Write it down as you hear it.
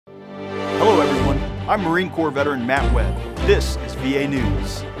I'm Marine Corps veteran Matt Webb. This is VA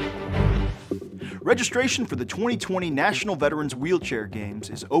News. Registration for the 2020 National Veterans Wheelchair Games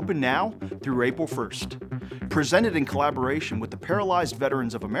is open now through April 1st. Presented in collaboration with the Paralyzed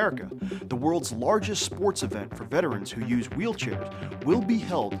Veterans of America, the world's largest sports event for veterans who use wheelchairs will be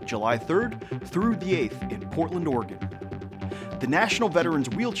held July 3rd through the 8th in Portland, Oregon. The National Veterans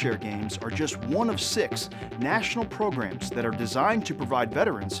Wheelchair Games are just one of 6 national programs that are designed to provide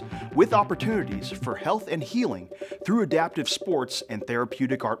veterans with opportunities for health and healing through adaptive sports and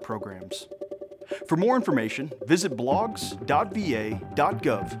therapeutic art programs. For more information, visit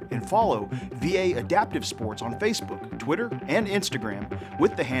blogs.va.gov and follow VA Adaptive Sports on Facebook, Twitter, and Instagram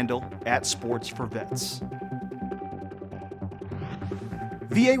with the handle @SportsForVets.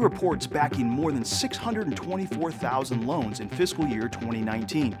 VA reports backing more than 624,000 loans in fiscal year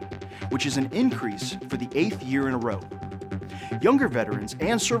 2019, which is an increase for the 8th year in a row. Younger veterans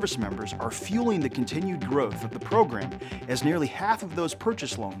and service members are fueling the continued growth of the program, as nearly half of those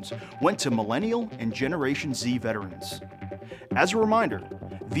purchase loans went to Millennial and Generation Z veterans. As a reminder,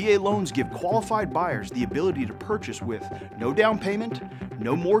 VA loans give qualified buyers the ability to purchase with no down payment,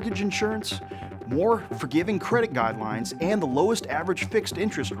 no mortgage insurance, more forgiving credit guidelines, and the lowest average fixed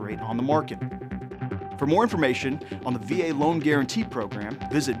interest rate on the market. For more information on the VA Loan Guarantee Program,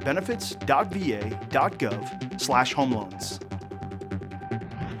 visit benefits.va.gov/homeloans.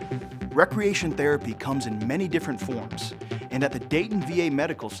 Recreation therapy comes in many different forms, and at the Dayton VA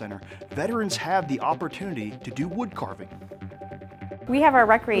Medical Center, veterans have the opportunity to do wood carving. We have our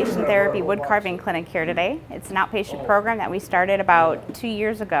recreation therapy wood carving clinic here today. It's an outpatient program that we started about 2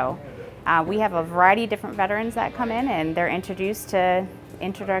 years ago. We have a variety of different veterans that come in and they're introduced to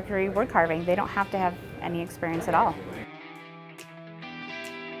introductory wood carving. They don't have to have any experience at all.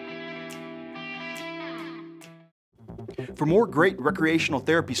 For more great recreational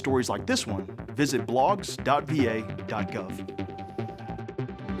therapy stories like this one, visit blogs.va.gov.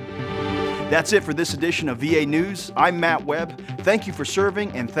 That's it for this edition of VA News. I'm Matt Webb. Thank you for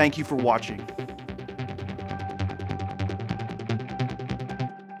serving and thank you for watching.